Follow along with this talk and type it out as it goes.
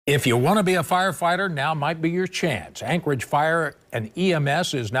If you want to be a firefighter, now might be your chance. Anchorage Fire and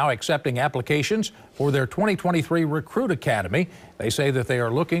EMS is now accepting applications for their 2023 Recruit Academy. They say that they are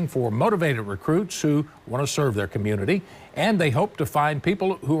looking for motivated recruits who want to serve their community, and they hope to find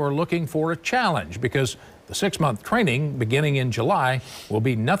people who are looking for a challenge, because the 6-month training beginning in July will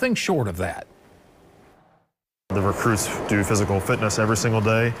be nothing short of that. The recruits do physical fitness every single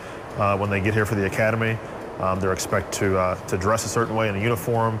day when they get here for the academy. They're expected to dress a certain way in a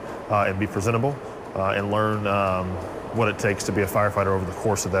uniform and be presentable and learn what it takes to be a firefighter over the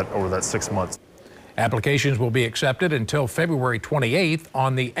course of that 6 months. Applications will be accepted until February 28th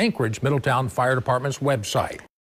on the Anchorage Middletown Fire Department's website.